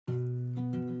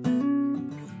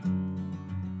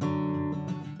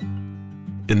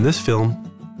In this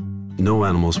film, no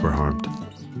animals were harmed.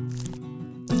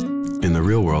 In the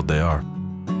real world, they are.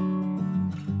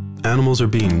 Animals are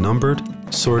being numbered,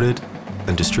 sorted,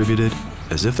 and distributed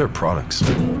as if they're products.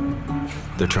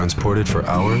 They're transported for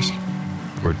hours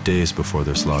or days before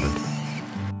they're slaughtered.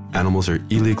 Animals are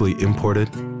illegally imported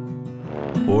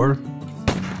or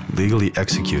legally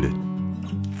executed.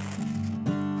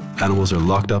 Animals are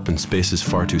locked up in spaces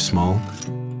far too small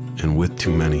and with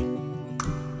too many.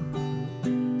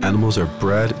 Animals are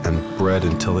bred and bred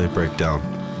until they break down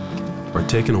or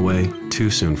taken away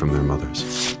too soon from their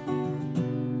mothers.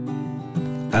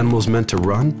 Animals meant to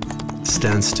run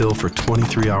stand still for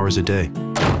 23 hours a day.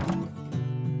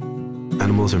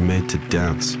 Animals are made to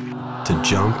dance, to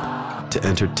jump, to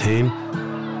entertain,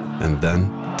 and then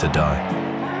to die.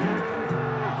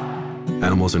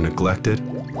 Animals are neglected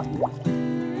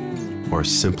or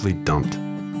simply dumped.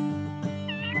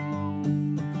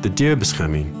 The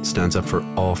dierenbescherming stands up for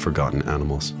all forgotten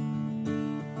animals.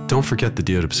 Don't forget the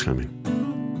dierenbescherming.